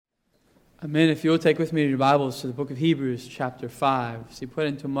Amen. If you'll take with me your Bibles to the book of Hebrews, chapter 5. Si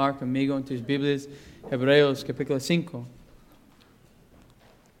pueden tomar conmigo en tus Biblias, Hebreos, capítulo 5.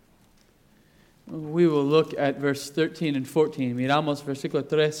 We will look at verse 13 and 14. Miramos versículo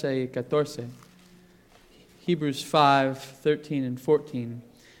 13 y 14. Hebrews 5, 13 and 14.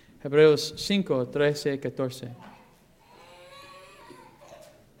 Hebreos 5, 13 y 14.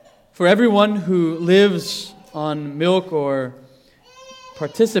 For everyone who lives on milk or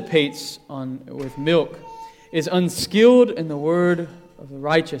participates with milk is unskilled in the word of the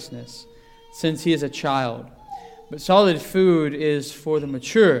righteousness, since he is a child. But solid food is for the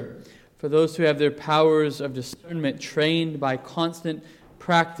mature, for those who have their powers of discernment trained by constant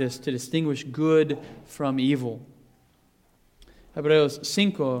practice to distinguish good from evil. Hebreos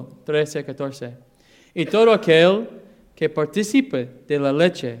 5, 13, 14. Y todo aquel que participe de la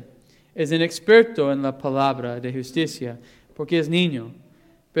leche es inexperto en la palabra de justicia, porque es niño.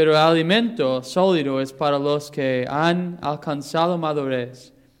 Pero el alimento sólido es para los que han alcanzado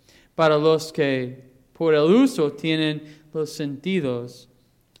madurez, para los que por el uso tienen los sentidos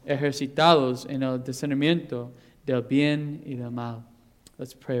ejercitados en el discernimiento del bien y del mal.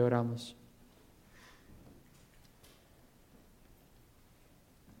 Let's pray, oramos.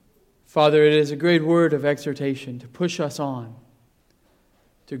 Father, it is a great word of exhortation to push us on,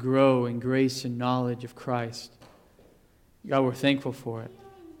 to grow in grace and knowledge of Christ. God, we're thankful for it.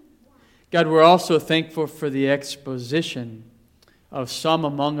 God, we're also thankful for the exposition of some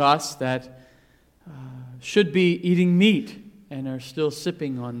among us that should be eating meat and are still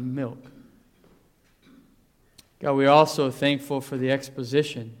sipping on milk. God, we're also thankful for the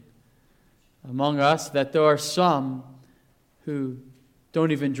exposition among us that there are some who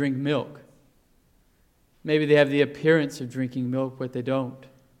don't even drink milk. Maybe they have the appearance of drinking milk, but they don't.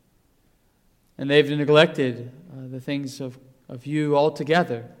 And they've neglected the things of you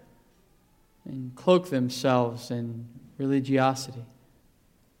altogether and cloak themselves in religiosity.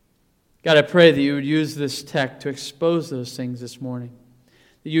 God, I pray that you would use this text to expose those things this morning.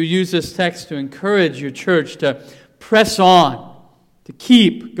 That you would use this text to encourage your church to press on, to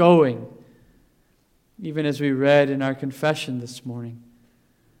keep going. Even as we read in our confession this morning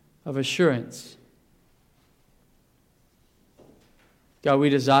of assurance. God, we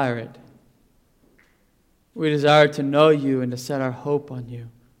desire it. We desire to know you and to set our hope on you.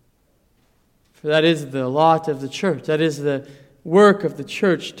 For that is the lot of the church. That is the work of the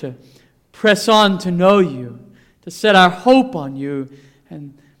church, to press on to know you, to set our hope on you,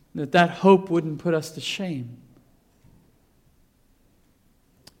 and that hope wouldn't put us to shame.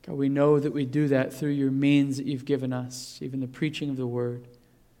 God, we know that we do that through your means that you've given us, even the preaching of the word.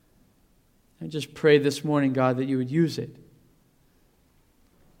 I just pray this morning, God, that you would use it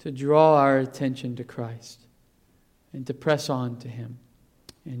to draw our attention to Christ and to press on to him.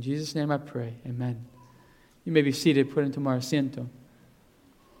 In Jesus' name I pray. Amen. You may be seated. Put into tomar asiento.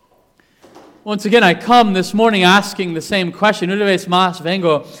 Once again, I come this morning asking the same question. Una vez más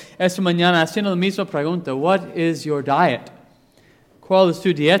vengo esta mañana haciendo la misma pregunta. What is your diet? ¿Cuál es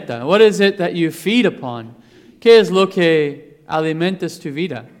tu dieta? What is it that you feed upon? ¿Qué es lo que alimentas tu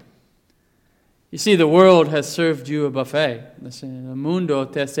vida? You see, the world has served you a buffet. El mundo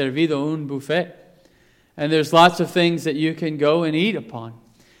te ha servido un buffet. And there's lots of things that you can go and eat upon.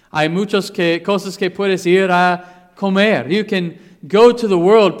 Hay muchas cosas que puedes ir a comer. You can go to the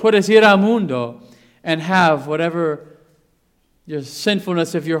world, puedes ir al mundo, and have whatever your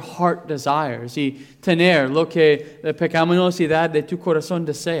sinfulness of your heart desires. Y tener lo que la pecaminosidad de tu corazón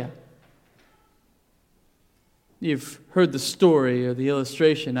desea. You've heard the story or the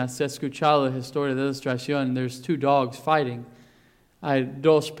illustration. Has escuchado la historia de ilustración. There's two dogs fighting. Hay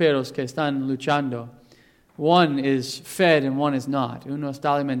dos perros que están luchando. One is fed and one is not. Uno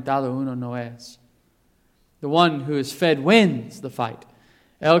está alimentado, uno no es. The one who is fed wins the fight.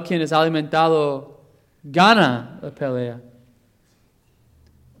 El quien es alimentado gana la pelea.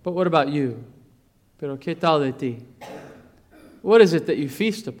 But what about you? Pero ¿qué tal de ti? What is it that you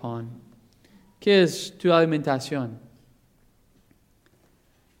feast upon? ¿Qué es tu alimentación?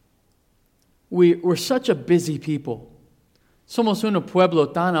 We're such a busy people. Somos un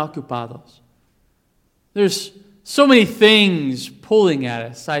pueblo tan ocupados. There's so many things pulling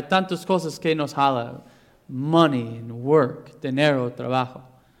at us. Hay tantas cosas que nos jala. Money and work, dinero, trabajo.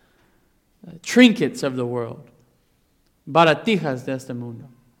 Trinkets of the world. Baratijas de este mundo.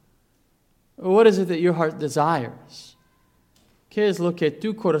 What is it that your heart desires? ¿Qué es lo que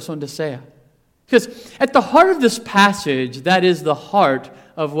tu corazón desea? Because at the heart of this passage, that is the heart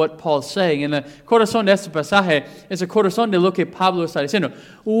of what Paul's saying. And the corazón de este pasaje es el corazón de lo que Pablo está diciendo.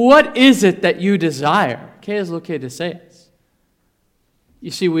 What is it that you desire? ¿Qué es lo que deseas?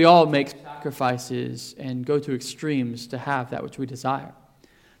 You see, we all make sacrifices sacrifices and go to extremes to have that which we desire.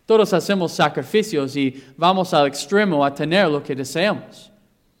 Todos hacemos sacrificios y vamos al extremo a tener lo que deseamos.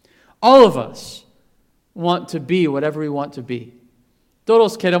 All of us want to be whatever we want to be.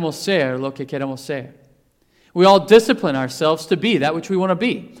 Todos queremos ser lo que queremos ser. We all discipline ourselves to be that which we want to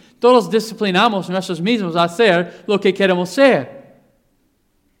be. Todos disciplinamos nosotros mismos a ser lo que queremos ser.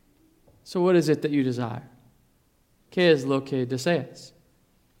 So what is it that you desire? ¿Qué es lo que deseas?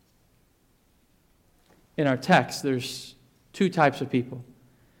 In our text, there's two types of people.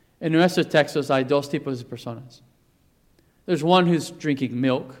 En nuestros textos hay dos tipos de personas. There's one who's drinking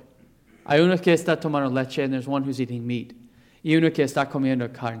milk. Hay uno que está tomando leche, and there's one who's eating meat. Y uno que está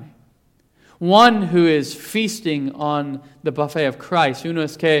comiendo carne. One who is feasting on the buffet of Christ. Uno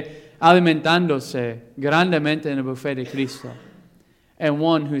es que alimentándose grandemente en el buffet de Cristo. And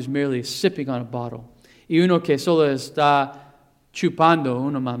one who's merely sipping on a bottle. Y uno que solo está chupando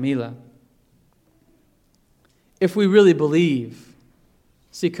una mamila. If we really believe,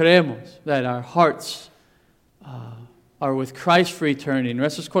 si creemos that our hearts are with Christ for eternity,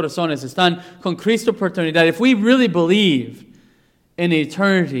 nuestros corazones están con Cristo por eternidad, if we really believe in the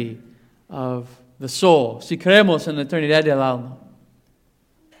eternity of the soul, si creemos en la eternidad del alma,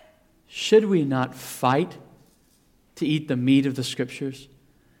 should we not fight to eat the meat of the Scriptures?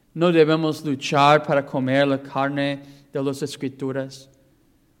 ¿No debemos luchar para comer la carne de las Escrituras?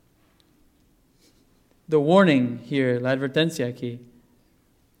 The warning here, la advertencia aquí.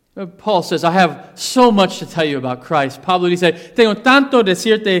 Paul says, I have so much to tell you about Christ. Pablo dice, tengo tanto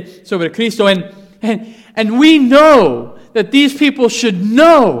decirte sobre Cristo. And we know that these people should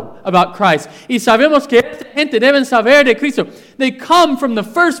know about Christ. Y sabemos que esta gente deben saber de Cristo. They come from the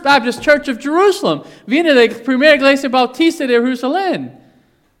First Baptist Church of Jerusalem. Viene de la primera iglesia bautista de Jerusalén.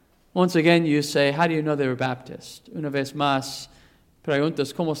 Once again, you say, how do you know they were Baptist? Una vez más,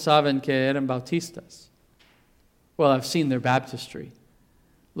 preguntas, ¿cómo saben que eran bautistas? Well, I've seen their baptistry.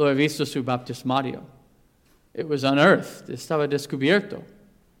 Lo he visto su baptismario. It was unearthed. Estaba descubierto.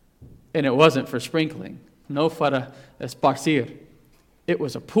 And it wasn't for sprinkling. No para esparcir. It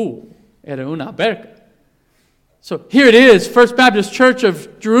was a pool. Era una alberca. So here it is, First Baptist Church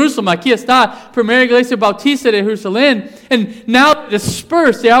of Jerusalem. Aquí está, Primera Iglesia Bautista de Jerusalén. And now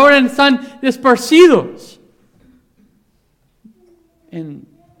dispersed. Y ahora están dispersidos. In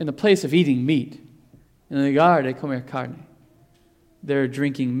the place of eating meat. En el lugar de comer carne. They're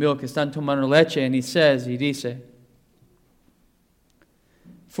drinking milk. Están tomando leche. And he says, y dice,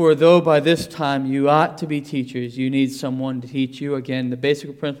 for though by this time you ought to be teachers, you need someone to teach you, again, the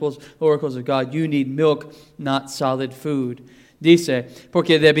basic principles, oracles of God. You need milk, not solid food. Dice,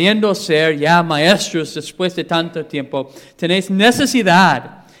 porque debiendo ser ya maestros después de tanto tiempo, tenéis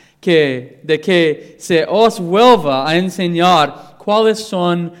necesidad de que se os vuelva a enseñar cuáles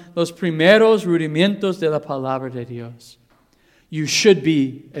son los primeros rudimentos de la palabra de Dios. You should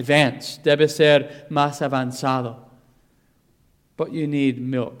be advanced. Debe ser más avanzado. But you need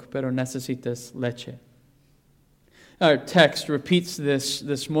milk. Pero necesitas leche. Our text repeats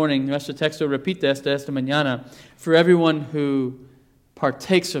this morning. Nuestro texto repite esta mañana. For everyone who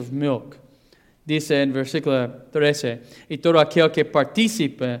partakes of milk. Dice en versículo 13. Y todo aquel que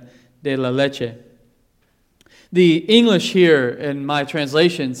participe de la leche. The English here in my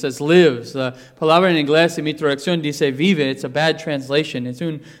translation says lives. The palabra en inglés en mi traducción dice vive. It's a bad translation. It's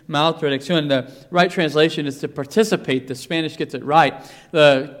un mal traducción. The right translation is to participate. The Spanish gets it right.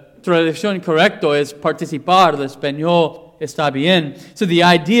 The traducción correcto is participar. The español está bien. So the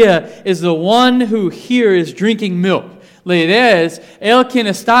idea is the one who here is drinking milk. La idea es el quien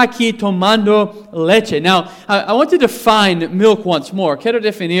está aquí tomando leche. Now, I want to define milk once more. Quiero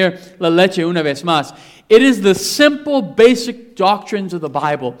definir la leche una vez más. It is the simple, basic doctrines of the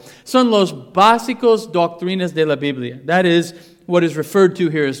Bible. Son los básicos doctrinas de la Biblia. That is what is referred to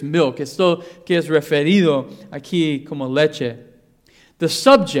here as milk. Esto que es referido aquí como leche. The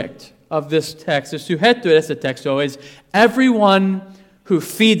subject of this text, el sujeto de este texto, is everyone who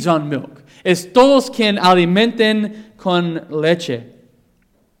feeds on milk. Es todos quien alimenten con leche.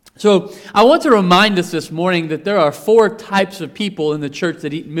 So I want to remind us this morning that there are 4 types of people in the church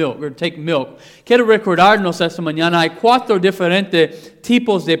that eat milk or take milk. Quiero recordarnos esta mañana, hay 4 diferentes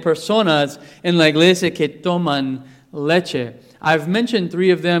tipos de personas en la iglesia que toman leche. I've mentioned 3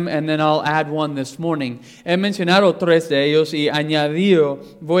 of them and then I'll add one this morning. He mencionado 3 de ellos y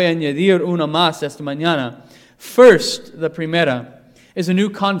voy a añadir una más esta mañana. First, the primera, is a new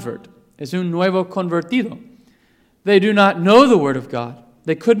convert. Es un nuevo convertido. They do not know the Word of God.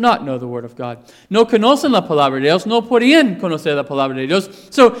 They could not know the Word of God. No conocen la palabra de Dios. No podían conocer la palabra de Dios.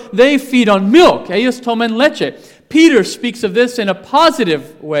 So they feed on milk. Ellos toman leche. Peter speaks of this in a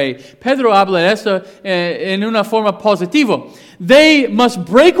positive way. Pedro habla de esto en una forma positiva. They must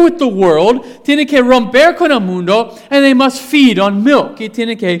break with the world, tienen que romper con el mundo, and they must feed on milk. Y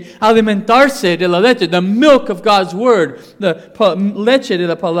tienen que alimentarse de la leche, the milk of God's Word, the leche de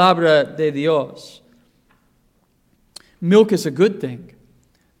la palabra de Dios. Milk is a good thing.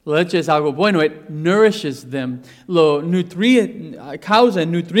 Leche es algo bueno. It nourishes them. Causa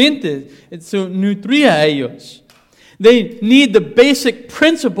nutrientes. It nutría a ellos. They need the basic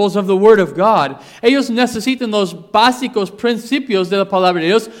principles of the Word of God. Ellos necesitan los básicos principios de la palabra de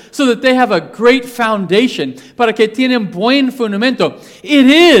Dios so that they have a great foundation, para que tienen buen fundamento. It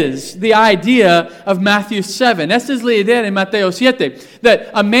is the idea of Matthew 7. Esta es la idea de Mateo 7,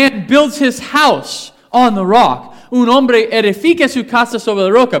 that a man builds his house on the rock. Un hombre edifica su casa sobre la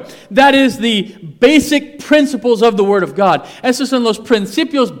roca. That is the basic principles of the Word of God. Esos son los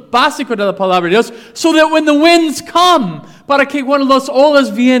principios básicos de la palabra de Dios, so that when the winds come, para que cuando las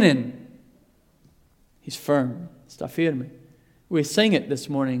olas vienen, he's firm, está firme. We sang it this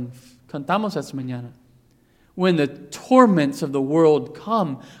morning, cantamos esta mañana. When the torments of the world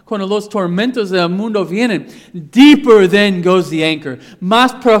come, cuando los tormentos del mundo vienen, deeper then goes the anchor.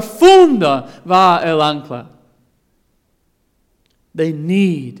 Más profunda va el ancla. They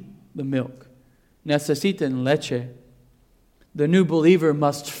need the milk. Necesitan leche. The new believer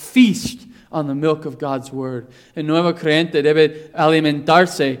must feast on the milk of God's Word. El nuevo creyente debe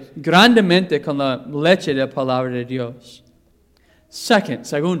alimentarse grandemente con la leche de la palabra de Dios.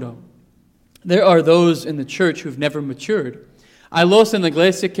 Segundo, there are those in the church who've never matured. Hay los en la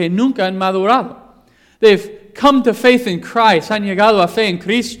iglesia que nunca han madurado. They've come to faith in Christ, han llegado a fe en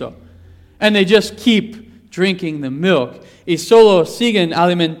Cristo, and they just keep drinking the milk. Y solo siguen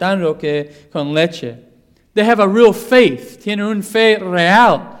alimentando con leche. They have a real faith. Tienen un fe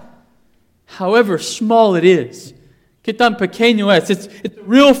real. However small it is. Qué tan pequeño es. It's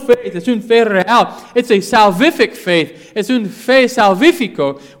real faith. Es un fe real. It's a salvific faith. Es un fe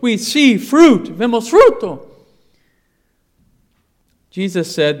salvífico. We see fruit. Vemos fruto.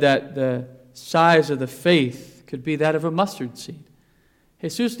 Jesus said that the size of the faith could be that of a mustard seed.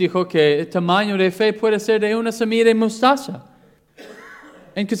 Jesús dijo que el tamaño de fe puede ser de una semilla de mostaza.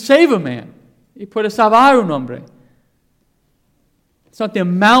 And could save a man. Y puede salvar un hombre. It's not the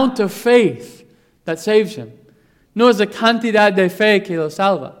amount of faith that saves him. No es la cantidad de fe que lo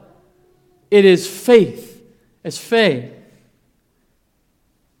salva. It is faith. Es fe.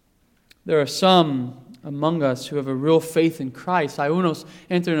 There are some among us who have a real faith in Christ. Hay unos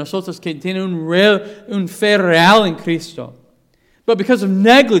entre nosotros que tienen un fe real en Cristo. But because of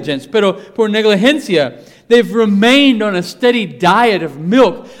negligence, pero por negligencia, they've remained on a steady diet of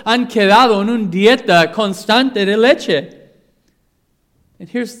milk. Han quedado en una dieta constante de leche. And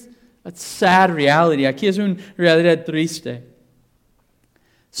here's a sad reality. Aquí es una realidad triste.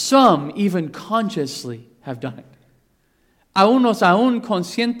 Some even consciously have done it. Algunos aún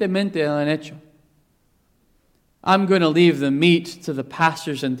conscientemente lo han hecho. I'm going to leave the meat to the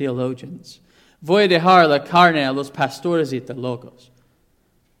pastors and theologians. Voy a dejar la carne a los pastores y teólogos.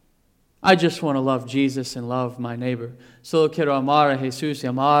 I just want to love Jesus and love my neighbor. Solo quiero amar a Jesús y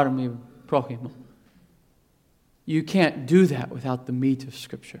amar a mi prójimo. You can't do that without the meat of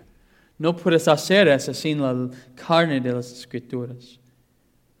Scripture. No puedes hacer eso sin la carne de las Escrituras.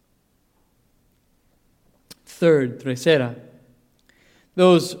 Third, tercera.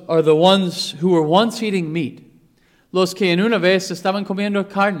 Those are the ones who were once eating meat. Los que en una vez estaban comiendo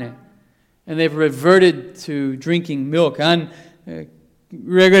carne. And they've reverted to drinking milk. Han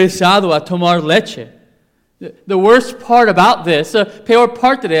regresado a tomar leche. The worst part about this, the peor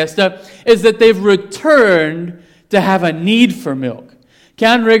parte de esta, is that they've returned to have a need for milk. Que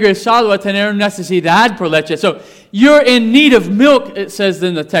han regresado a tener necesidad por leche. So, you're in need of milk, it says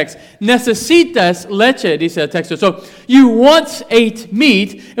in the text. Necesitas leche, dice el texto. So, you once ate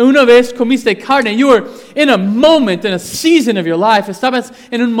meat, and una vez comiste carne. You were in a moment, in a season of your life. Estabas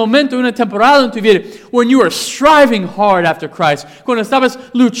en un momento, una temporada en tu vida, when you were striving hard after Christ. Cuando estabas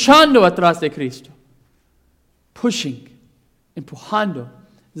luchando atrás de Cristo. Pushing, empujando,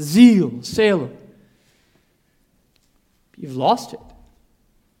 zeal, celo. You've lost it.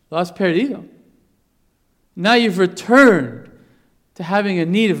 Lo has perdido. Now you've returned to having a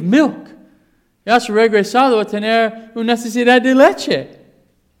need of milk. Ya has regresado a tener una necesidad de leche.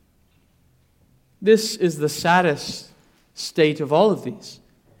 This is the saddest state of all of these.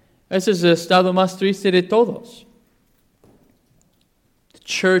 Ese es el estado más triste de todos. The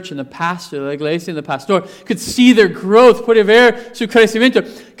church and the pastor, la iglesia and the pastor could see their growth, puede ver su crecimiento,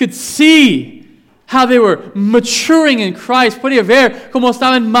 could see how they were maturing in Christ. Podía ver cómo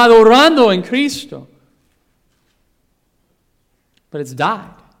estaban madurando en Cristo. but it's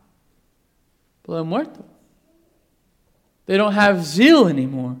died. Pero muerto. They don't have zeal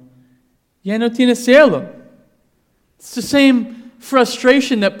anymore. Ya no tiene celo. It's the same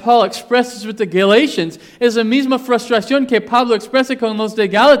frustration that Paul expresses with the Galatians. Es la misma frustración que Pablo expresa con los de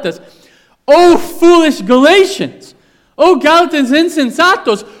Gálatas. Oh, foolish Galatians! Oh, Galatians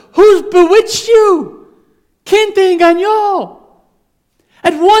insensatos! Who's bewitched you? ¿Quién te engañó?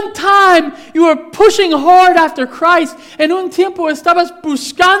 At one time, you were pushing hard after Christ. En un tiempo estabas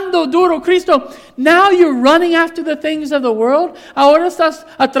buscando duro Cristo. Now you're running after the things of the world. Ahora estás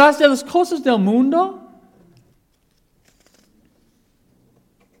atrás de las cosas del mundo.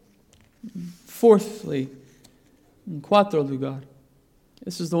 Fourthly, en cuarto lugar.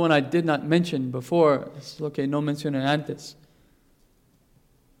 This is the one I did not mention before. Es lo que no mencioné antes.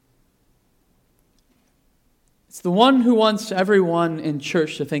 It's the one who wants everyone in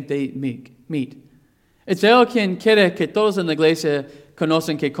church to think they meet. It's él quien quiere que todos en la iglesia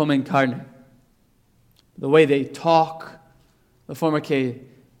conocen que comen carne. The way they talk, the forma que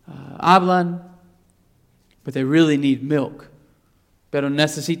hablan, but they really need milk. Pero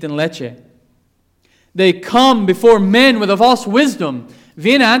necesitan leche. They come before men with a false wisdom.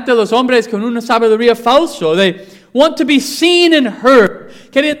 Vienen ante los hombres con una sabiduría falso. They want to be seen and heard.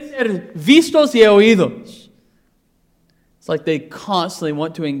 Quieren ser vistos y oídos. It's like they constantly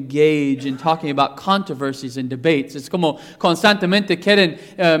want to engage in talking about controversies and debates. Es como constantemente quieren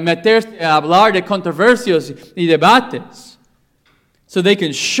meterse a hablar de controversias y debates. So they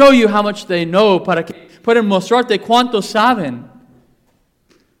can show you how much they know para que puedan mostrarte cuánto saben.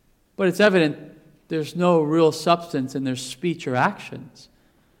 But it's evident there's no real substance in their speech or actions.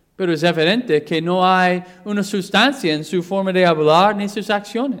 Pero es evidente que no hay una sustancia en su forma de hablar ni sus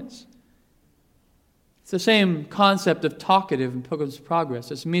acciones. It's the same concept of talkative in Pilgrim's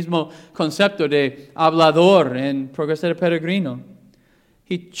Progress. Es el mismo concepto de hablador en Progreso del Peregrino.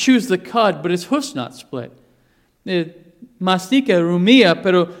 He chews the cud, but his hoof's not split. Mastica, rumía,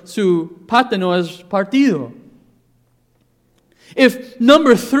 pero su pata no es partido. If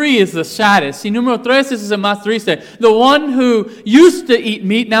number 3 is the saddest, si número 3 es el más triste, the one who used to eat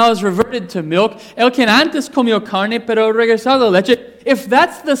meat now has reverted to milk, el que antes comió carne pero regresado a la leche, if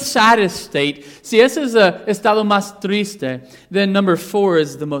that's the saddest state, si ese es el estado más triste, then number 4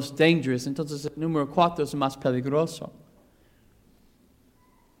 is the most dangerous. Entonces el número 4 es el más peligroso.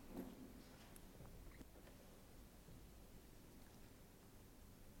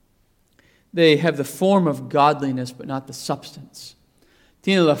 They have the form of godliness, but not the substance.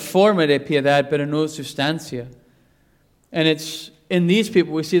 Tienen la forma de piedad, pero no sustancia. And it's in these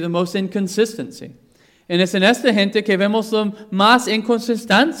people we see the most inconsistency. And it's en esta gente que vemos la más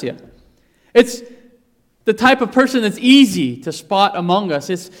inconsistencia. It's the type of person that's easy to spot among us.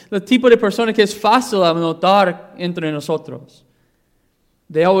 It's the tipo de persona que es fácil a notar entre nosotros.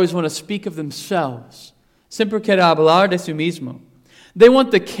 They always want to speak of themselves. Siempre quiere hablar de sí mismo. They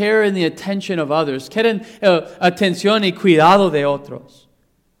want the care and the attention of others. Quieren atención y cuidado de otros.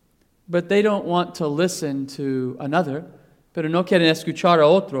 But they don't want to listen to another. Pero no quieren escuchar a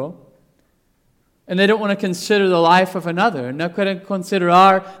otro. And they don't want to consider the life of another. No quieren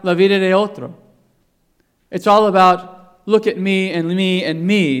considerar la vida de otro. It's all about look at me and me and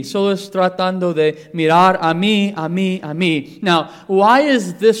me. Solo es tratando de mirar a mí, a mí, a mí. Now, why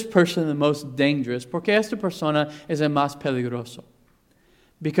is this person the most dangerous? Porque esta persona es el más peligroso.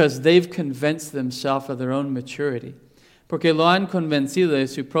 Because they've convinced themselves of their own maturity. Porque lo han convencido de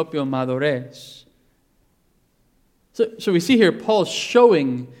su propia madurez. So we see here Paul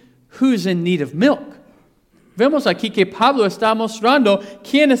showing who's in need of milk. Vemos aquí que Pablo está mostrando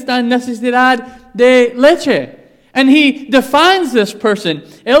quién está en necesidad de leche. And he defines this person.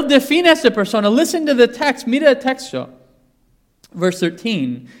 Él define a esta persona. Listen to the text. Mira el texto. Verse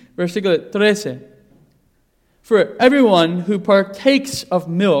 13. Versículo 13. For everyone who partakes of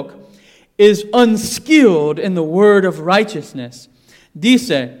milk is unskilled in the word of righteousness.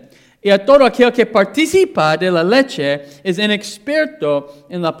 Dice, y a todo aquel que participa de la leche es inexperto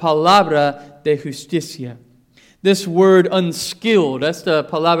en la palabra de justicia. This word unskilled, esta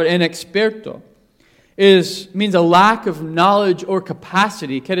palabra inexperto, means a lack of knowledge or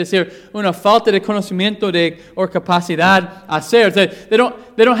capacity. Quiere decir una falta de conocimiento or capacidad hacer. They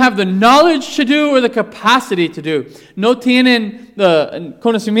don't have the knowledge to do or the capacity to do. No tienen the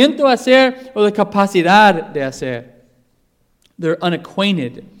conocimiento hacer or the capacidad de hacer. They're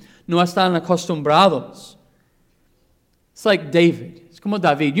unacquainted. No están acostumbrados. It's like David. Es como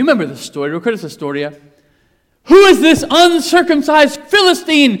David. You remember the story. ¿Recuerdas la historia? Who is this uncircumcised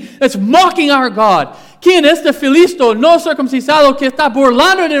Philistine that's mocking our God? ¿Quién es este filisto no circuncisado que está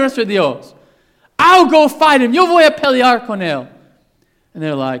burlando de nuestro Dios? I'll go fight him. Yo voy a pelear con él. And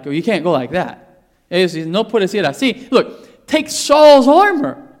they're like, oh, you can't go like that. Ellos dicen, no puedes ir así. Look, take Saul's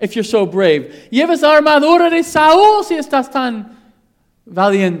armor if you're so brave. Llevas la armadura de Saúl si estás tan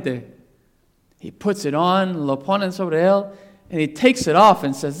valiente. He puts it on, lo ponen sobre él, and he takes it off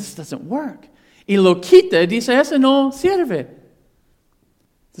and says, this doesn't work. Y lo quita y dice, eso no sirve.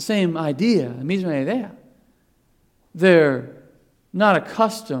 The same idea, la misma idea. They're not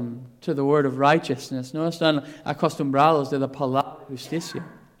accustomed to the word of righteousness. No están acostumbrados de la palabra de justicia.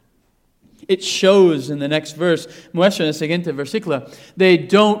 It shows in the next verse, muestra en el siguiente versículo, they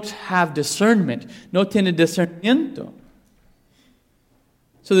don't have discernment. No tienen discernimiento.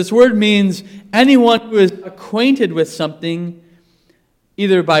 So this word means anyone who is acquainted with something,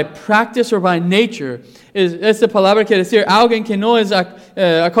 either by practice or by nature. Esta palabra quiere decir alguien que no es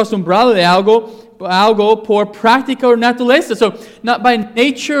acostumbrado de algo por práctica o naturaleza. So not by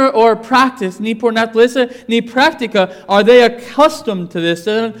nature or practice, ni por naturaleza ni práctica, are they accustomed to this.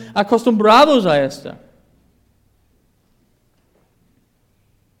 Están acostumbrados a esta.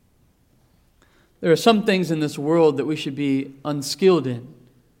 There are some things in this world that we should be unskilled in.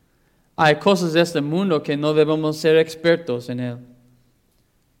 Hay cosas de este mundo que no debemos ser expertos en él.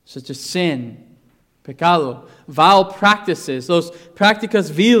 Such as sin, pecado, vile practices, those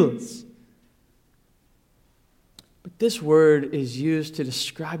prácticas viles. But this word is used to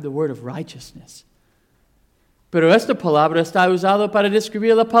describe the word of righteousness. Pero esta palabra está usada para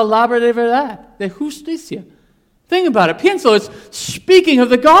describir la palabra de verdad, de justicia. Think about it. Pienso, it's speaking of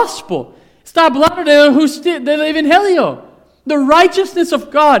the gospel. Está hablando del evangelio. The righteousness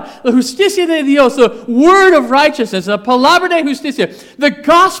of God, la justicia de Dios, the word of righteousness, la palabra de justicia, the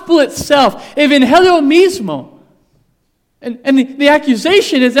gospel itself, evangelio mismo. And the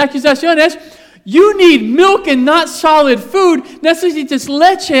acusación es, you need milk and not solid food, necesitas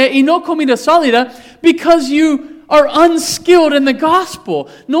leche y no comida sólida, because you are unskilled in the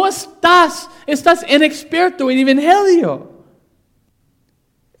gospel. No estás inexperto en evangelio.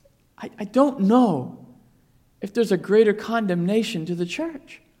 I don't know if there's a greater condemnation to the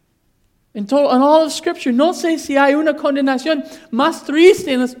church. In all of Scripture, no sé si hay una condenación más triste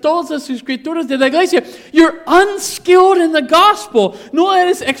en todas las escrituras de la iglesia. You're unskilled in the gospel. No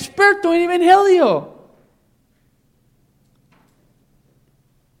eres experto en evangelio.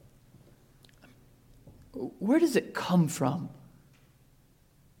 Where does it come from?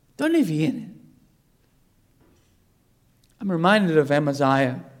 ¿Dónde viene? I'm reminded of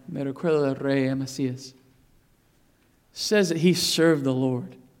Amaziah. Me recuerdo del rey Amasías. Says that he served the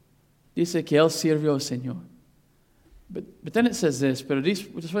Lord. Dice que él sirvió al Señor. But then it says this, pero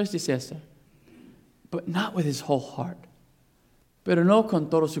después dice esta. But not with his whole heart. Pero no con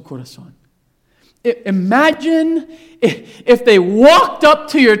todo su corazón. Imagine if they walked up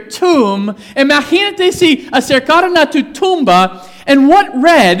to your tomb. Imagínate si acercaron a tu tumba and what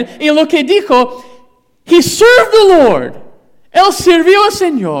read, y lo que dijo, he served the Lord. Él sirvió al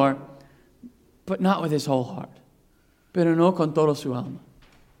Señor, but not with his whole heart. Pero no con todo su alma.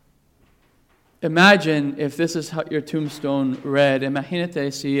 Imagine if this is how your tombstone read.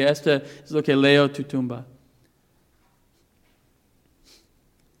 Imagínate si esto es lo que leo tu tumba.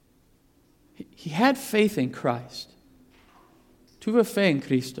 He had faith in Christ. Tuvo fe en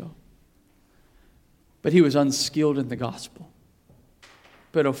Cristo. But he was unskilled in the gospel.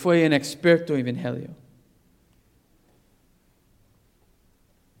 Pero fue inexperto en evangelio.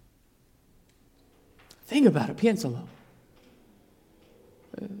 Think about it, piénsalo.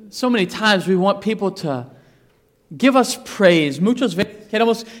 So many times we want people to give us praise. Muchas veces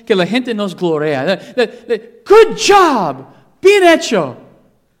queremos que la gente nos gloria. Good job, bien hecho.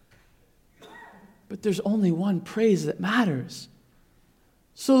 But there's only one praise that matters.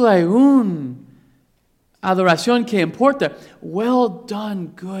 Solo hay un adoración que importa. Well done,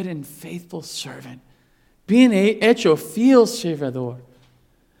 good and faithful servant. Bien hecho, fiel servidor.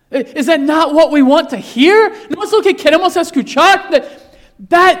 Is that not what we want to hear? No es lo que queremos escuchar.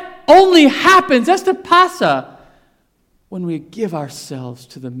 That only happens, esto pasa, when we give ourselves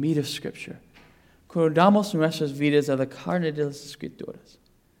to the meat of Scripture. Cuando damos nuestras vidas a la carne de las Escrituras.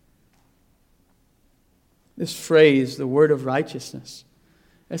 This phrase, the word of righteousness,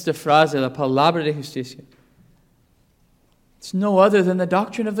 esta frase, la palabra de justicia, it's no other than the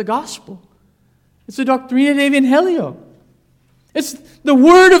doctrine of the gospel. It's the doctrina de evangelio. It's the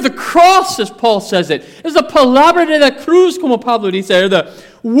word of the cross, as Paul says it. It's the palabra de la cruz, como Pablo dice, or the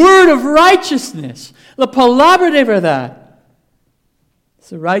word of righteousness. La palabra de verdad. It's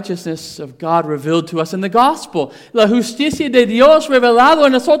the righteousness of God revealed to us in the gospel. La justicia de Dios revelado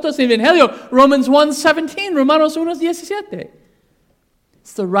en nosotros en el evangelio. Romans 1:17, Romanos 1:17.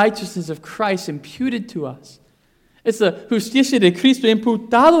 It's the righteousness of Christ imputed to us. It's the justicia de Cristo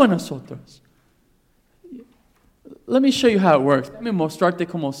imputado a nosotros. Let me show you how it works. Let me mostrarte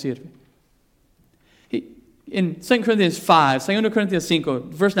cómo sirve. In 2 Corinthians 5, 2 Corinthians 5,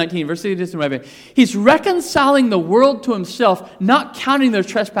 verse 19, verse 19, he's reconciling the world to himself, not counting their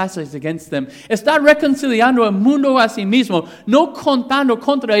trespasses against them. Está reconciliando el mundo a sí mismo, no contando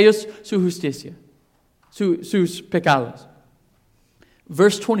contra ellos su justicia, sus pecados.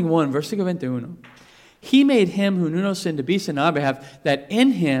 Verse 21, versículo 21. He made him who knew no sin to be sin on our behalf, that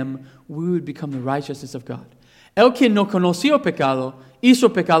in him we would become the righteousness of God. El que no conoció pecado, hizo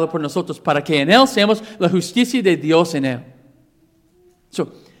pecado por nosotros, para que en él seamos la justicia de Dios en él.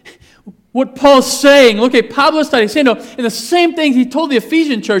 So, what Paul's saying, lo que Pablo está diciendo, and the same thing he told the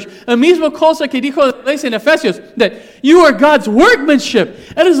Ephesian church, la misma cosa que dijo la iglesia en Efesios, that you are God's workmanship.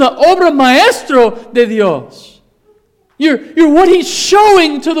 Eres la obra maestro de Dios. You're what he's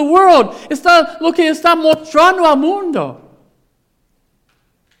showing to the world. Está lo que está mostrando al mundo.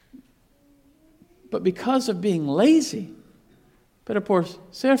 But because of being lazy, pero por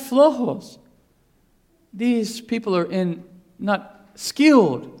ser flojos, these people are not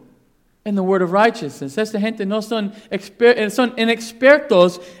skilled in the word of righteousness. Esta gente no son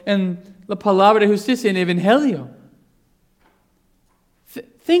inexpertos en la palabra de justicia en el evangelio.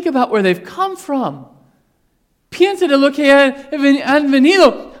 Think about where they've come from. Piensa de lo que han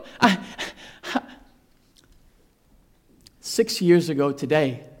venido. 6 years ago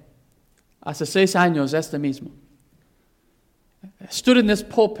today, hace 6 años este mismo, I stood in this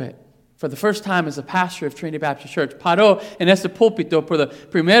pulpit for the first time as a pastor of Trinity Baptist Church. Paró en este púlpito por la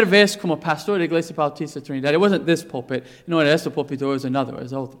primera vez como pastor de Iglesia Bautista Trinidad. It wasn't this pulpit. No, era este púlpito. It was another. It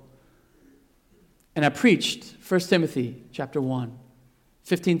was otro. And I preached 1 Timothy chapter 1,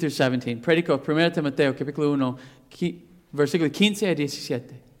 15 through 17. Predico 1 Timoteo capítulo 1, versículo 15 a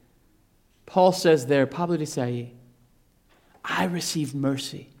 17. Paul says there, Pablo dice ahí, I received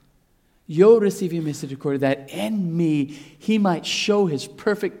mercy. Yo recibí misericordia, that in me he might show his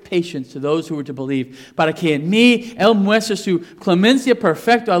perfect patience to those who were to believe, para que en mí él muestre su clemencia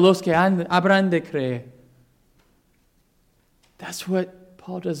perfecta a los que habrán de creer. That's what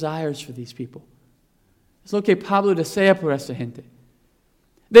Paul desires for these people. Es lo que Pablo desea por esta gente.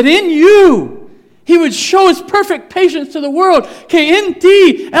 That in you he would show his perfect patience to the world, que en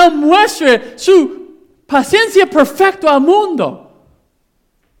ti él muestre su paciencia perfecta al mundo.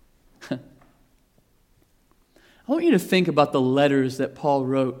 I want you to think about the letters that Paul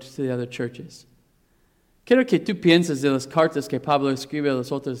wrote to the other churches. Quiero que tú pienses de las cartas que Pablo escribe a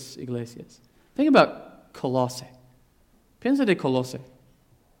las otras iglesias. Think about Colossae. Piensa de Colossae.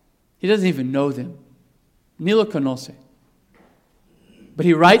 He doesn't even know them. Ni lo conoce. But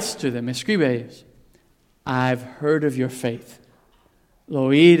he writes to them, escribe a ellos, I've heard of your faith. Lo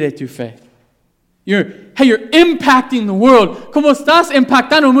oí de tu fe. You're impacting the world. ¿Cómo estás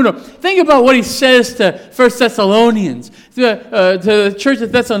impactando el mundo? Think about what he says to 1 Thessalonians, to the church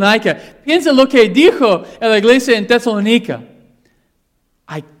of Thessalonica. Piensa lo que dijo a la iglesia en Tesalónica.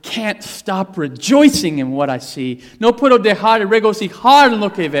 I can't stop rejoicing in what I see. No puedo dejar de regocijar en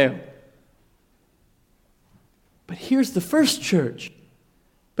lo que veo. But here's the first church.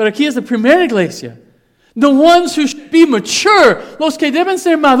 Pero aquí es la primera iglesia. The ones who should be mature. Los que deben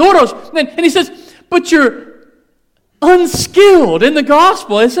ser maduros. And he says, but you're unskilled in the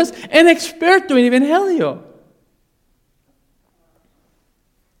gospel. It says, inexperto en evangelio.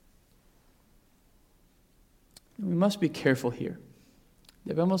 We must be careful here.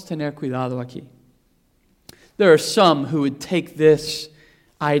 Debemos tener cuidado aquí. There are some who would take this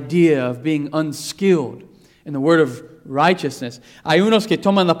idea of being unskilled in the word of righteousness. Hay unos que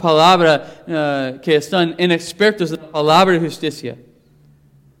toman la palabra, que están inexpertos en la palabra de justicia,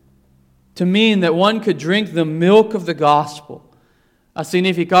 to mean that one could drink the milk of the gospel. A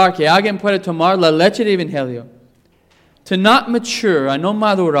significar que alguien puede tomar la leche de evangelio. To not mature, a no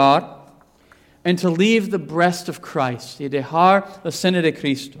madurar, and to leave the breast of Christ, y dejar la cena de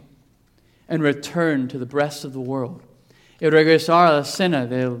Cristo, and return to the breast of the world, y regresar a la cena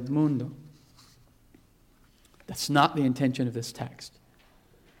del mundo. That's not the intention of this text.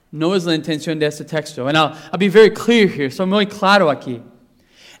 No es la intención de este texto. And I'll be very clear here. Soy muy claro aquí.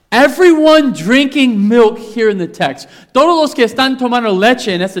 Everyone drinking milk here in the text, todos los que están tomando leche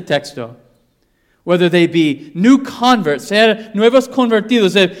en este texto, whether they be new converts, ser nuevos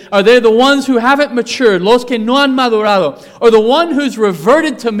convertidos, are they the ones who haven't matured, los que no han madurado, or the one who's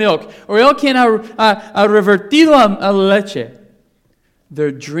reverted to milk, or el quien ha revertido a la leche?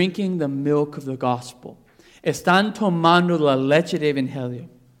 They're drinking the milk of the gospel. Están tomando la leche de evangelio.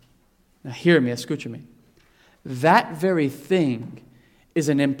 Now hear me, escúchame. That very thing is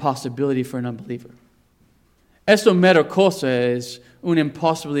an impossibility for an unbeliever. Esto mero cosa es una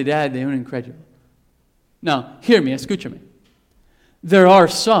imposibilidad de un incrédulo. Now, hear me, escúchame. There are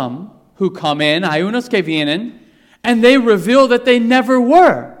some who come in, hay unos que vienen, and they reveal that they never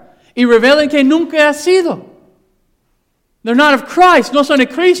were. Y revelan que nunca ha sido. They're not of Christ, no son de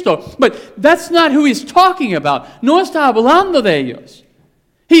Cristo. But that's not who he's talking about. No está hablando de ellos.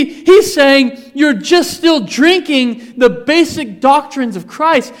 He's saying you're just still drinking the basic doctrines of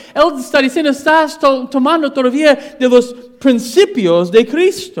Christ. Él está diciendo, estás tomando todavía de los principios de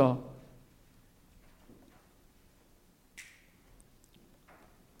Cristo.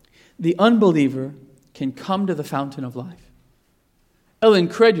 The unbeliever can come to the fountain of life. El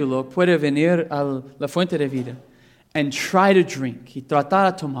incrédulo puede venir a la fuente de vida and try to drink y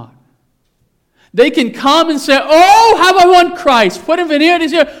tratar de tomar. They can come and say, oh, how I want Christ. Pueden venir y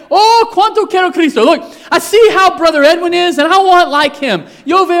decir, oh, cuánto quiero Cristo. Look, I see how Brother Edwin is and I want like him.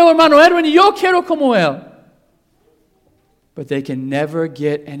 Yo veo hermano Edwin y yo quiero como él. But they can never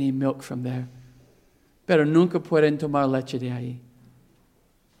get any milk from there. Pero nunca pueden tomar leche de ahí.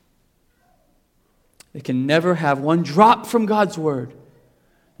 They can never have one drop from God's Word.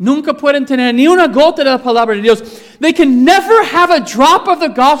 Nunca pueden tener ni una gota de la palabra de Dios. They can never have a drop of the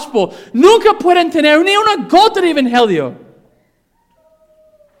gospel. Nunca pueden tener ni una gota de evangelio.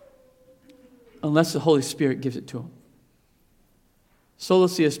 Unless the Holy Spirit gives it to them. Solo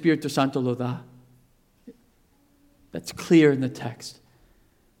si el Espíritu Santo lo da. That's clear in the text.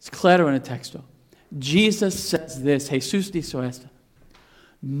 It's claro en el texto. Jesus says this. Jesús dijo esto.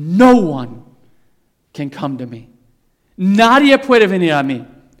 No one can come to me. Nadie puede venir a mí.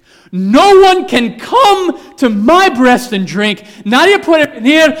 No one can come to my breast and drink. Nadie puede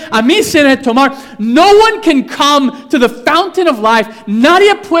venir a mí sin tomar. No one can come to the fountain of life.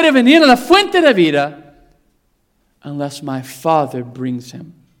 Nadie puede venir a la fuente de vida unless my Father brings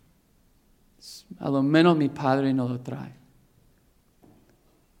him. A lo menos mi Padre no lo trae.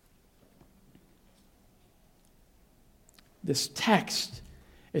 This text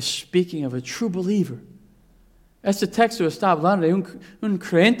is speaking of a true believer. Este texto está hablando de un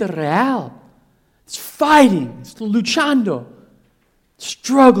creyente real. It's fighting, it's luchando,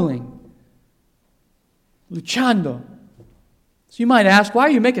 struggling, luchando. So you might ask, why are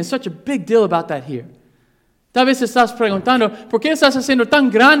you making such a big deal about that here? Tal vez estás preguntando, ¿por qué estás haciendo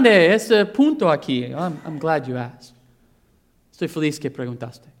tan grande este punto aquí? I'm glad you asked. Estoy feliz que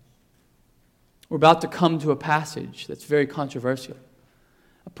preguntaste. We're about to come to a passage that's very controversial.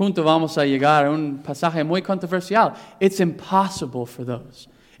 A punto vamos a llegar a un pasaje muy controversial. It's impossible for those.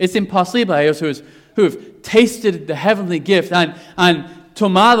 It's imposible a ellos who have tasted the heavenly gift, han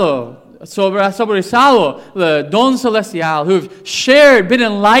tomado, saborizado el don celestial, who have shared, been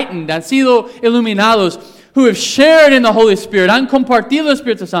enlightened, han sido iluminados, who have shared in the Holy Spirit, han compartido el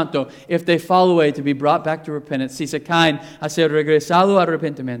Espíritu Santo, if they fall away, to be brought back to repentance, si se caen, a ser regresado al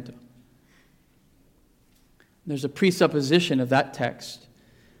arrepentimiento. There's a presupposition of that text.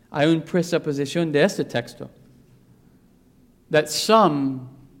 Hay una presupposición de este texto. That some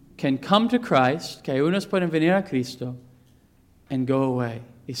can come to Christ, que unos pueden venir a Cristo, and go away,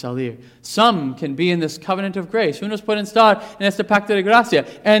 y salir. Some can be in this covenant of grace. Unos pueden estar en este pacto de gracia,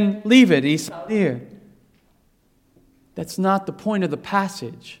 and leave it, y salir. That's not the point of the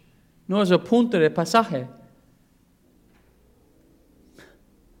passage. No es el punto del pasaje.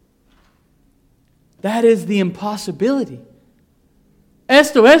 That is the impossibility.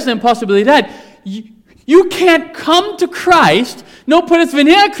 Esto es la imposibilidad. You can't come to Christ. No puedes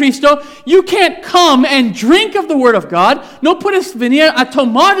venir a Cristo. You can't come and drink of the Word of God. No puedes venir a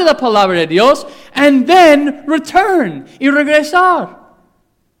tomar de la palabra de Dios and then return y regresar.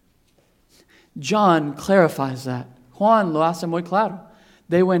 John clarifies that. Juan lo hace muy claro.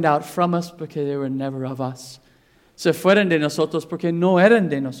 They went out from us because they were never of us. Se fueron de nosotros porque no eran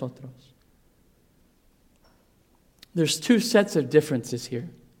de nosotros. There's two sets of differences here.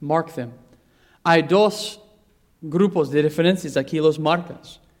 Mark them. Hay dos grupos de diferencias aquí, los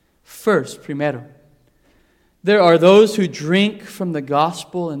marcas. First, primero, there are those who drink from the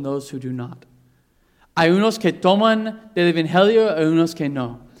gospel and those who do not. Hay unos que toman del evangelio y unos que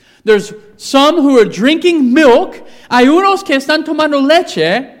no. There's some who are drinking milk. Hay unos que están tomando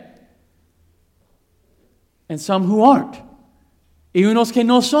leche. And some who aren't. Y unos que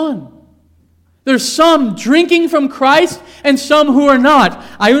no son. There's some drinking from Christ and some who are not.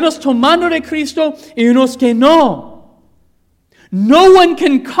 Hay unos tomando de Cristo y unos que no. No one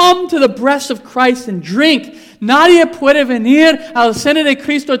can come to the breast of Christ and drink. Nadie puede venir al seno de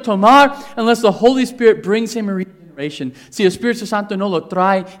Cristo a tomar unless the Holy Spirit brings him in regeneration. Si el Espíritu Santo no lo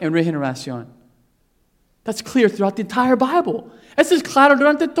trae en regeneración. That's clear throughout the entire Bible. Eso es claro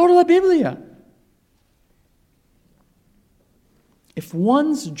durante toda la Biblia. If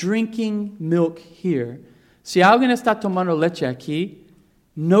one's drinking milk here, si alguien está tomando leche aquí,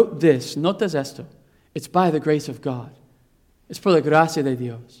 note this, notas esto. It's by the grace of God. It's por la gracia de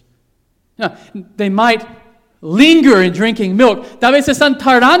Dios. Now, they might linger in drinking milk. Tal vez están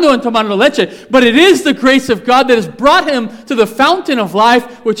tardando en tomando leche, but it is the grace of God that has brought him to the fountain of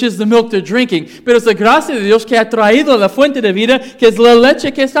life, which is the milk they're drinking. Pero es la gracia de Dios que ha traído la fuente de vida, que es la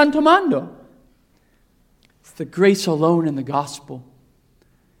leche que están tomando. It's the grace alone in the gospel.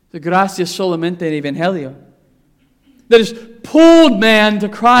 The gracia solamente en el Evangelio. That has pulled man to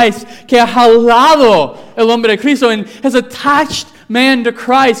Christ, que ha jalado el hombre de Cristo, and has attached man to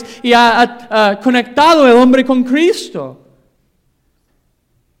Christ, y ha conectado el hombre con Cristo.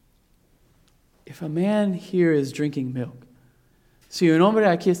 If a man here is drinking milk, si un hombre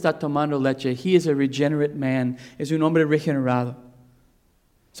aquí está tomando leche, he is a regenerate man, es un hombre regenerado.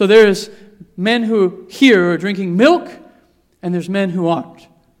 So there's men who here are drinking milk, and there's men who aren't.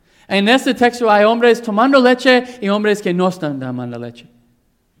 En este texto hay hombres tomando leche y hombres que no están tomando leche.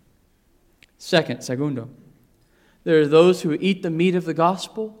 Segundo, there are those who eat the meat of the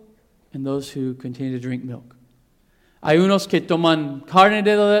gospel and those who continue to drink milk. Hay unos que toman carne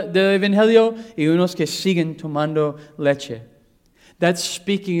del evangelio y unos que siguen tomando leche. That's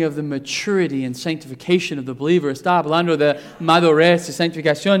speaking of the maturity and sanctification of the believer. Está hablando de madurez y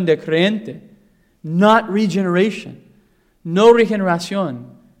santificación del creyente. Not regeneration. No regeneración.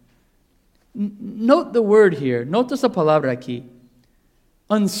 Note the word here. Note esa palabra aquí.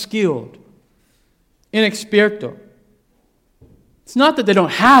 Unskilled. Inexperto. It's not that they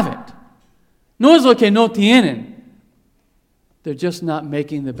don't have it. No es lo que no tienen. They're just not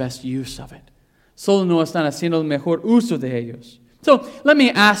making the best use of it. Solo no están haciendo el mejor uso de ellos. So, let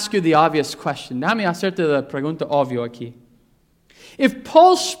me ask you the obvious question. Déjame hacerte la pregunta obvia aquí. If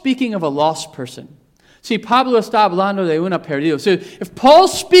Paul's speaking of a lost person, si Pablo está hablando de una perdido. So if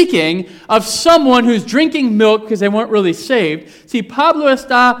Paul's speaking of someone who's drinking milk because they weren't really saved, si Pablo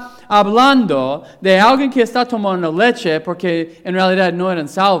está hablando de alguien que está tomando leche porque en realidad no eran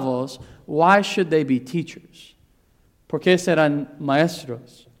salvos, why should they be teachers? ¿Por qué serán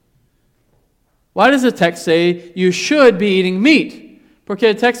maestros? Why does the text say you should be eating meat? Porque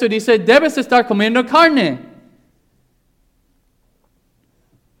el texto dice debes estar comiendo carne.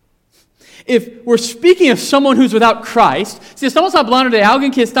 If we're speaking of someone who's without Christ, si estamos hablando de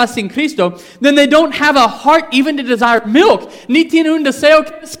alguien que está sin Cristo, then they don't have a heart even to desire milk, ni tienen un deseo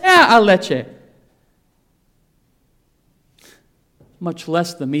que sea a leche. Much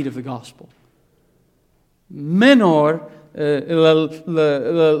less the meat of the gospel. Menor la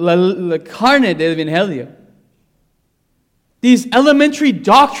carne del evangelio. These elementary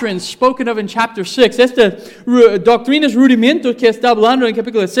doctrines spoken of in chapter 6, doctrinas rudimentos que está hablando en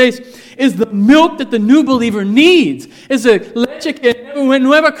capítulo 6, is the milk that the new believer needs. Es la leche que un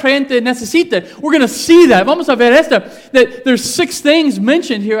nuevo creyente necesita. We're going to see that. Vamos a ver that there's 6 things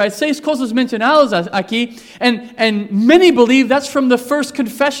mentioned here. Hay 6 cosas mencionadas aquí. And many believe that's from the first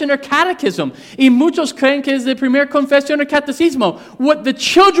confession or catechism. Y muchos creen que es de primer confesión o catecismo. What the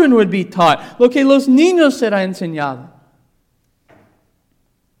children would be taught. Lo que los niños será enseñado.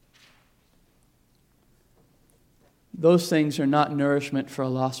 Those things are not nourishment for a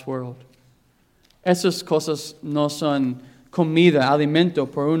lost world. Esas cosas no son comida, alimento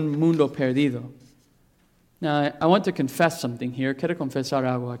por un mundo perdido. Now, I want to confess something here. Quiero confesar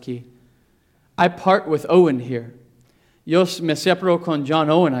algo aquí. I part with Owen here. Yo me separo con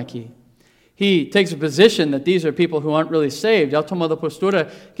John Owen aquí. He takes a position that these are people who aren't really saved. Él toma la postura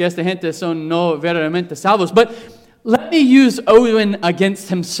que esta gente son no verdaderamente salvos. But let me use Owen against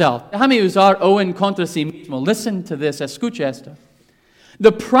himself. Déjame usar Owen contra sí mismo. Listen to this. Escucha esto.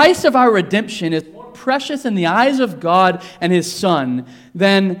 The price of our redemption is more precious in the eyes of God and His Son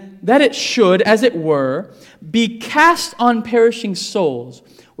than that it should, as it were, be cast on perishing souls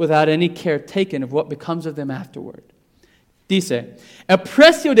without any care taken of what becomes of them afterward. Dice, el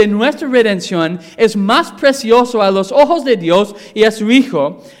precio de nuestra redención es más precioso a los ojos de Dios y a su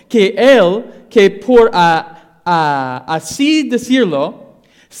Hijo que Él, que por así decirlo,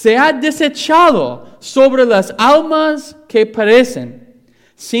 se ha desechado sobre las almas que perecen,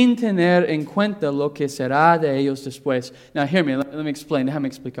 sin tener en cuenta lo que será de ellos después. Now hear me, let me explain, déjame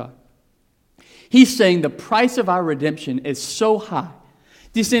explicar. He's saying the price of our redemption is so high.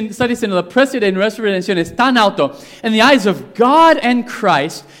 Está diciendo, el precio de nuestra redención es tan alto in the eyes of God and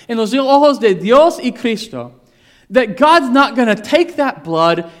Christ, en los ojos de Dios y Cristo, that God's not going to take that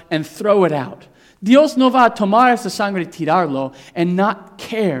blood and throw it out. Dios no va a tomar esa sangre y tirarlo and not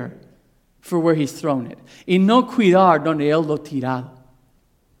care for where He's thrown it. Y no cuidar donde Él lo tirado.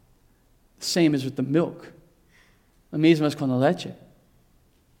 The same is with the milk. Lo mismo es con la leche.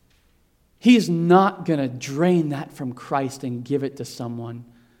 He's not going to drain that from Christ and give it to someone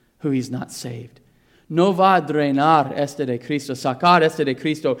who he's not saved. No va a drenar este de Cristo, sacar este de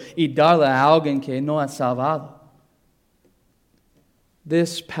Cristo y darle a alguien que no ha salvado.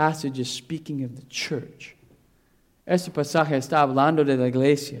 This passage is speaking of the church. Este pasaje está hablando de la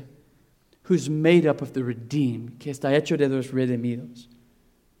iglesia, who's made up of the redeemed, que está hecho de los redimidos.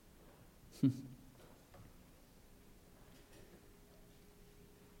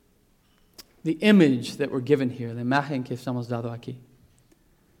 The image that we're given here, la imagen que estamos dado aquí.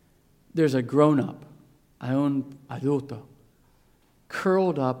 There's a grown-up, un adulto,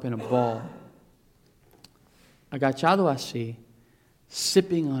 curled up in a ball, agachado así,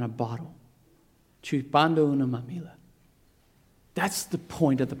 sipping on a bottle, chupando una mamila. That's the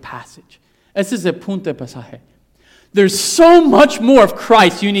point of the passage. Ese es el punto del pasaje. There's so much more of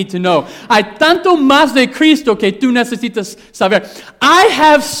Christ you need to know. Hay tanto más de Cristo que tú necesitas saber. I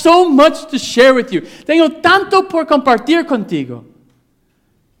have so much to share with you. Tengo tanto por compartir contigo.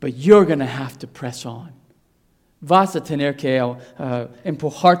 But you're going to have to press on. Vas a tener que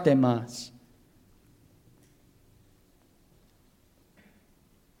empujarte más.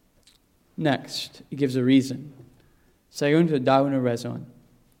 Next, he gives a reason. Segundo, da una razón.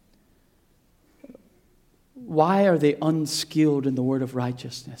 Why are they unskilled in the word of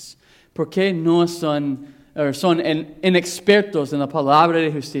righteousness? ¿Por qué no son inexpertos en la palabra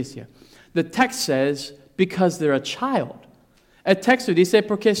de justicia? The text says, because they're a child. El texto dice,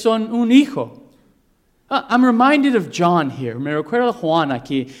 porque son un hijo. I'm reminded of John here. Me recuerdo Juan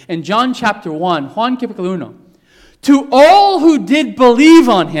aquí. In John chapter 1, Juan capítulo 1. To all who did believe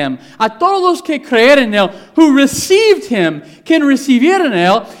on him, a todos los que creyeron en él, who received him, quien recibieron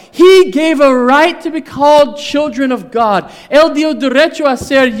él, he gave a right to be called children of God. Él dio derecho a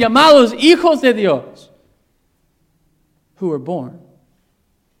ser llamados hijos de Dios. Who were born,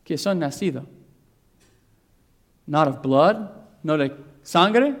 que son nacidos. Not of blood, no de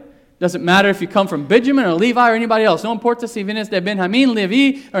sangre. Doesn't matter if you come from Benjamin or Levi or anybody else. No importa si vienes de Benjamín,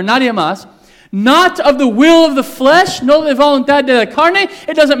 Levi, or nadie más. Not of the will of the flesh, no de voluntad de la carne.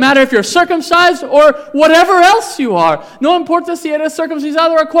 It doesn't matter if you're circumcised or whatever else you are. No importa si eres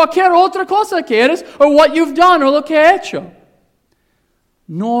circuncisado or cualquier otra cosa que eres, or what you've done or lo que he hecho.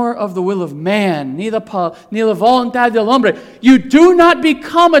 Nor of the will of man, ni la voluntad del hombre. You do not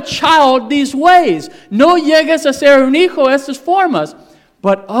become a child these ways. No llegas a ser un hijo estas formas,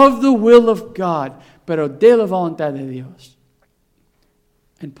 but of the will of God, pero de la voluntad de Dios.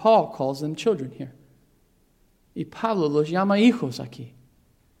 And Paul calls them children here. Y Pablo los llama hijos aquí.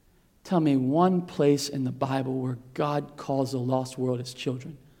 Tell me one place in the Bible where God calls the lost world his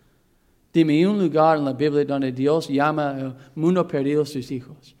children. Dime un lugar en la Biblia donde Dios llama el mundo perdido sus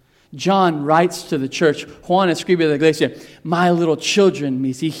hijos. John writes to the church, Juan escribe a la iglesia, my little children,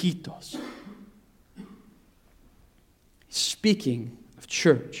 mis hijitos. Speaking of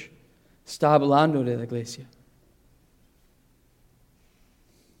church, está hablando de la iglesia.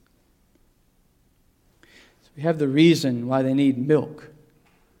 We have the reason why they need milk.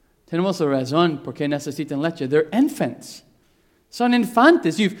 Tenemos la razón por qué necesitan leche. They're infants. Son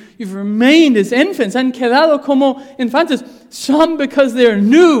infantes. You've remained as infants. Han quedado como infantes. Some because they're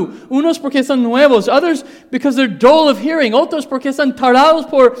new. Unos porque son nuevos. Others because they're dull of hearing. Otros porque están tardados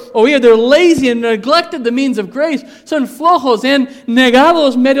por oír. They're lazy and neglected the means of grace. Son flojos and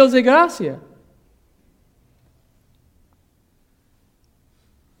negados medios de gracia.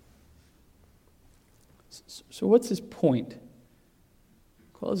 So what's his point?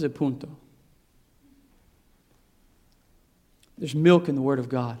 ¿Cuál es el punto? There's milk in the Word of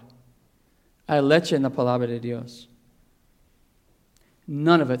God. Hay leche en la palabra de Dios.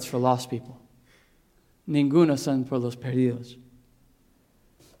 None of it's for lost people. Ninguno son por los perdidos.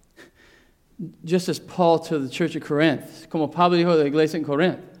 Just as Paul to the church of Corinth, como Pablo dijo de la iglesia en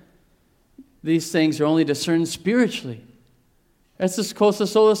Corinth, these things are only discerned spiritually. Estas cosas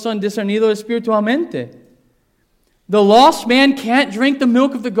solo son discernidos espiritualmente. The lost man can't drink the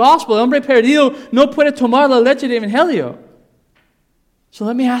milk of the gospel. El hombre perdido no puede tomar la leche de evangelio. So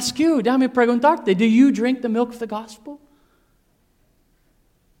let me ask you, déjame preguntarte, do you drink the milk of the gospel?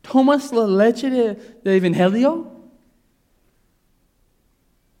 ¿Tomas la leche de evangelio?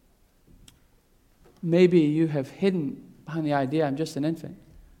 Maybe you have hidden behind the idea, I'm just an infant.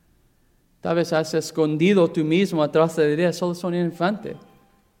 Tal vez has escondido tú mismo atrás de la idea, solo soy un infante.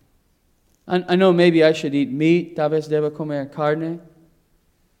 I know maybe I should eat meat, tal vez deba comer carne.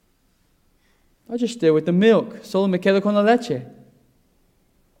 I'll just stay with the milk, solo me quedo con la leche.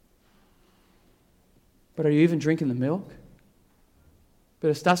 But are you even drinking the milk?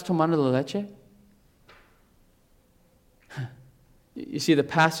 ¿Pero estás tomando la leche? You see, the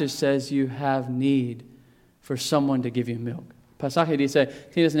passage says you have need for someone to give you milk. Pasaje dice,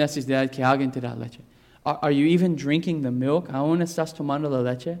 tienes necesidad que alguien te da leche. Are you even drinking the milk? ¿Aún estás tomando la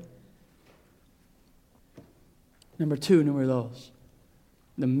leche? Número dos.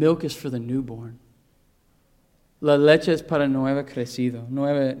 The milk is for the newborn. La leche es para nuevo crecido,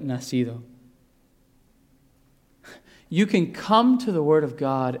 nuevo nacido. You can come to the Word of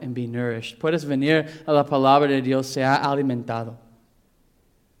God and be nourished. Puedes venir a la palabra de Dios, se ha alimentado.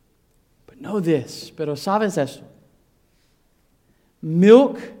 But know this, pero sabes esto.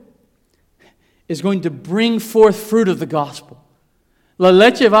 Milk is going to bring forth fruit of the gospel. La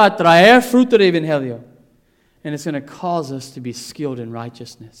leche va a traer fruto del evangelio. And it's going to cause us to be skilled in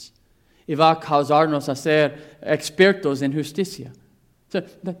righteousness. Y va a causarnos a ser expertos en justicia. So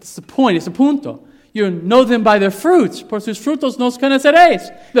that's the point, it's the punto. You know them by their fruits. Por sus frutos nos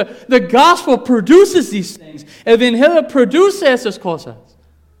conoceréis. The gospel produces these things. El evangelio produce esas cosas.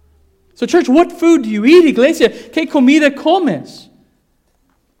 So church, what food do you eat, iglesia? ¿Qué comida comes?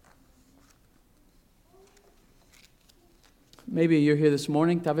 Maybe you're here this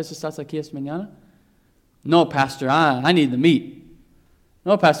morning. Tal vez estás aquí esta mañana. No, pastor, I need the meat.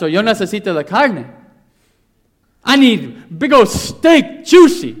 No, pastor, yo necesito la carne. I need big old steak,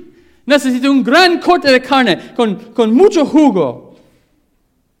 juicy. Necesito un gran corte de carne con mucho jugo.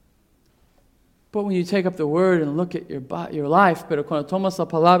 But when you take up the word and look at your life, pero cuando tomas la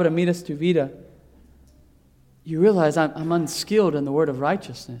palabra, miras tu vida, you realize I'm unskilled in the word of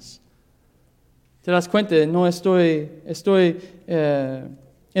righteousness. Te das cuenta, no estoy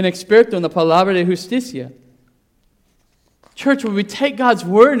inexperto en la palabra de justicia. Church, when we take God's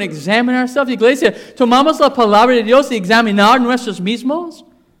word and examine ourselves, iglesia, tomamos la palabra de Dios y examinar nuestros mismos.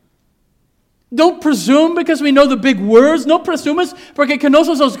 Don't presume because we know the big words. No presumes porque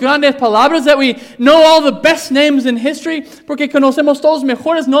conocemos las grandes palabras, that we know all the best names in history, porque conocemos todos los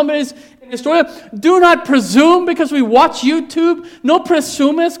mejores nombres en historia. Do not presume because we watch YouTube. No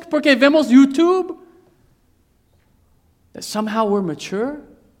presumes porque vemos YouTube. That somehow we're mature.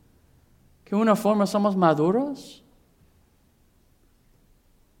 Que una forma somos maduros.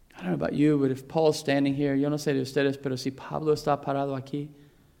 I don't know about you, but if Paul's standing here, yo no sé de ustedes, pero si Pablo está parado aquí,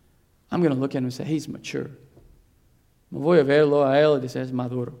 I'm going to look at him and say, he's mature. Me voy a verlo a él y decir, es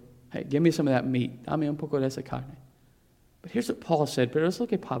maduro. Hey, give me some of that meat. Dame un poco de esa carne. But here's what Paul said. Pero es lo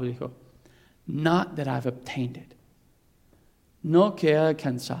que Pablo dijo. Not that I've obtained it. No que he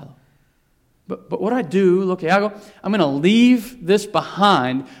alcanzado. But what I do, lo que hago, I'm going to leave this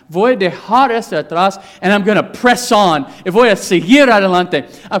behind. Voy a dejar esto atrás, and I'm going to press on. Y voy a seguir adelante.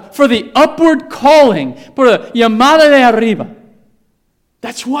 For the upward calling. Por la llamada de arriba.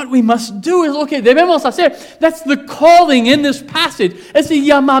 That's what we must do. Es lo que debemos hacer. That's the calling in this passage. Es el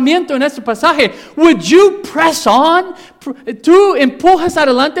llamamiento en este pasaje. Would you press on? ¿Tú empujas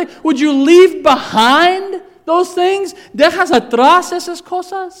adelante? Would you leave behind those things? ¿Dejas atrás esas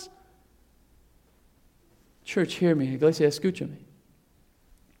cosas? Church, hear me. Iglesia, escúchame.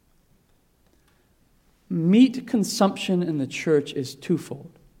 Meat consumption in the church is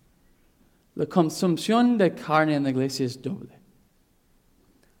twofold. La consumpción de carne en la iglesia es doble.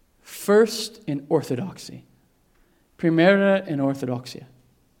 First, in orthodoxy. Primera en orthodoxia.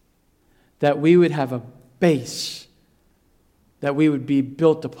 That we would have a base that we would be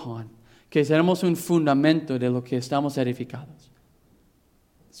built upon. Que tenemos un fundamento de lo que estamos edificados.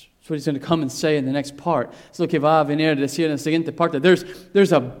 That's what he's going to come and say in the next part. Es lo que va a venir a decir en la siguiente parte.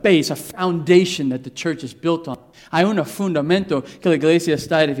 There's a base, a foundation that the church is built on. Hay un fundamento que la iglesia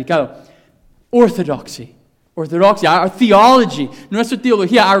está edificado. Orthodoxy. Orthodoxy, our theology, nuestra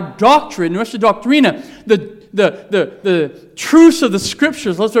teología, our doctrine, nuestra doctrina, the truths of the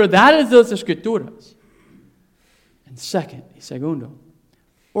scriptures, las verdades de las escrituras. And second, y segundo,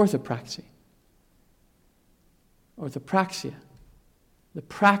 orthopraxy. Orthopraxia, the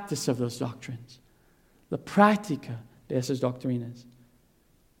practice of those doctrines, la práctica de esas doctrinas.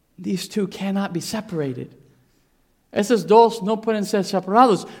 These two cannot be separated. Esos dos no pueden ser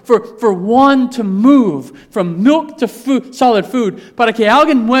separados. For one to move from milk to food, solid food, para que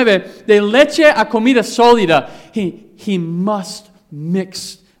alguien mueve de leche a comida sólida, he must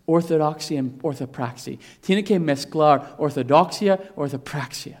mix orthodoxy and orthopraxy. Tiene que mezclar ortodoxia,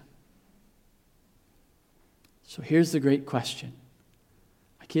 orthopraxia. So here's the great question.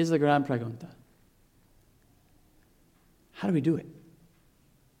 Aquí es la gran pregunta. How do we do it?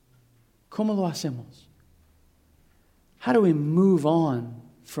 ¿Cómo lo hacemos? How do we move on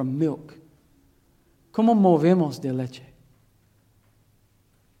from milk? ¿Cómo movemos de leche?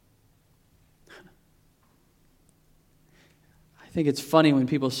 I think it's funny when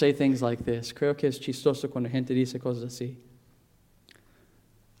people say things like this. Creo que es chistoso cuando gente dice cosas así.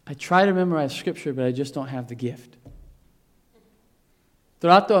 I try to memorize Scripture, but I just don't have the gift.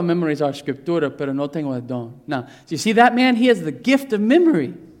 Trato de memorizar Escritura, pero no tengo el don. Now, do you see that man? He has the gift of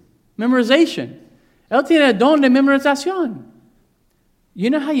memory, memorization. Él tiene el don de memorización. You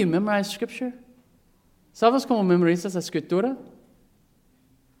know how you memorize Scripture? ¿Sabes cómo memorizas la Escritura?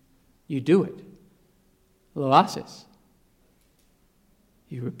 You do it. Lo haces.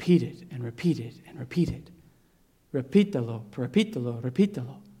 You repeat it and repeat it and repeat it. Repítalo, repítalo,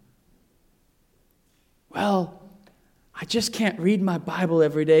 repítalo. Well, I just can't read my Bible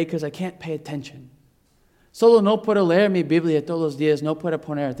every day because I can't pay attention. Solo no puedo leer mi Biblia todos los días, no puedo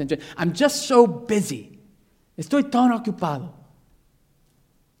poner atención. I'm just so busy. Estoy tan ocupado.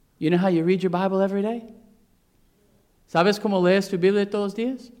 You know how you read your Bible every day? ¿Sabes cómo lees tu Biblia todos los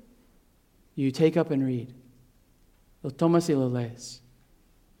días? You take up and read. Lo tomas y lo lees.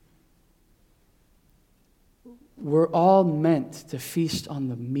 We're all meant to feast on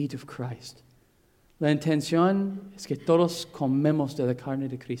the meat of Christ. La intención es que todos comemos de la carne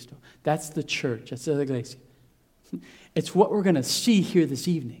de Cristo. That's the church. That's the iglesia. It's what we're going to see here this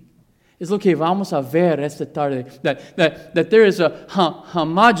evening. Es lo que vamos a ver esta tarde. That there is a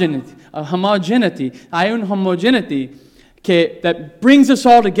homogeneity. Hay un homogeneity that brings us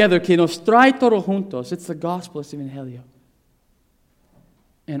all together, que nos trae todos juntos. It's the gospel, it's the evangelio.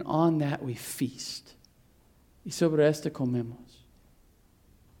 And on that we feast. Y sobre esto comemos.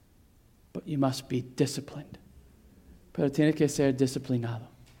 But you must be disciplined. Pero tienes que ser disciplinado.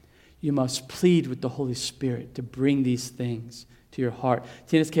 You must plead with the Holy Spirit to bring these things to your heart.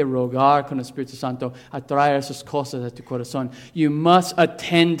 Tienes que rogar con el Espíritu Santo a traer esas cosas a tu corazón. You must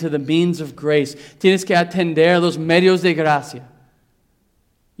attend to the means of grace. Tienes que atender los medios de gracia.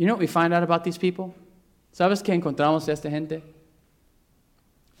 You know what we find out about these people? ¿Sabes qué encontramos de esta gente?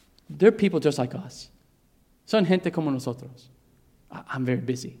 They're people just like us. Son gente como nosotros. I'm very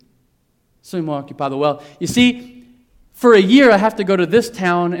busy. Soy muy ocupado. Well, you see, for a year I have to go to this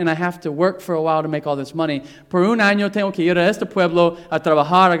town and I have to work for a while to make all this money. Por un año tengo que ir a este pueblo a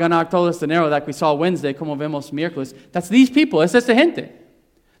trabajar, a ganar todo este dinero like we saw Wednesday, como vemos miércoles. That's these people. Es esta gente.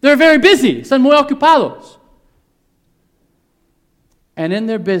 They're very busy. Están muy ocupados. And in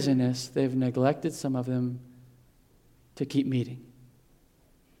their busyness, they've neglected some of them to keep meeting.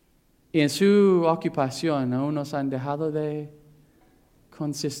 Y en su ocupación aún nos han dejado de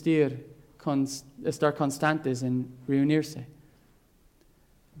estar constantes en reunirse.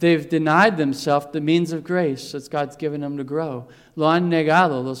 They've denied themselves the means of grace that God's given them to grow. Lo han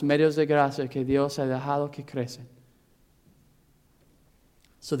negado los medios de gracia que Dios ha dejado que crecen.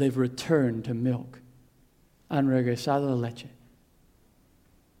 So they've returned to milk. Han regresado a leche.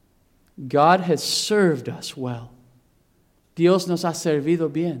 God has served us well. Dios nos ha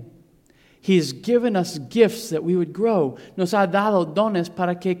servido bien. He's given us gifts that we would grow. Nos ha dado dones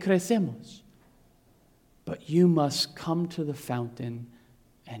para que crecemos. But you must come to the fountain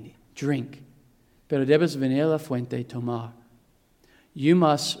and drink. Pero debes venir a la fuente y tomar. You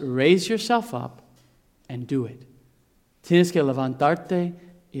must raise yourself up and do it. Tienes que levantarte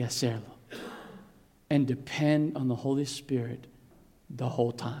y hacerlo. And depend on the Holy Spirit the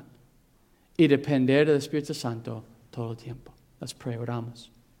whole time. Y depender del Espíritu Santo todo el tiempo. Let's pray, oramos.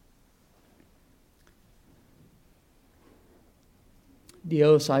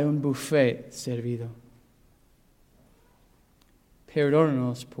 Dios, hay un buffet servido.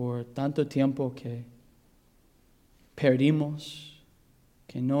 Perdónanos por tanto tiempo que perdimos,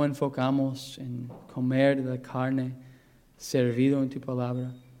 que no enfocamos en comer de la carne servido en tu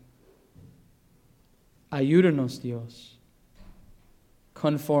palabra. Ayúdanos, Dios,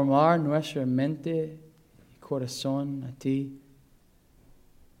 conformar nuestra mente y corazón a ti,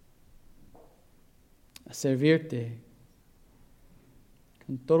 a servirte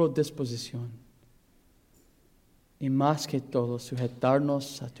con toda disposición y más que todo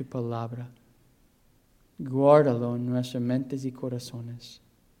sujetarnos a tu palabra. Guárdalo en nuestras mentes y corazones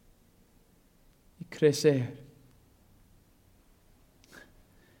y crecer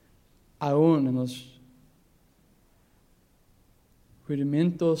aún en los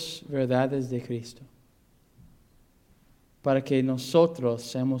rudimentos verdades de Cristo, para que nosotros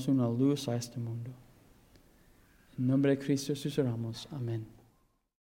seamos una luz a este mundo. En nombre de Cristo Jesús oramos. Amén.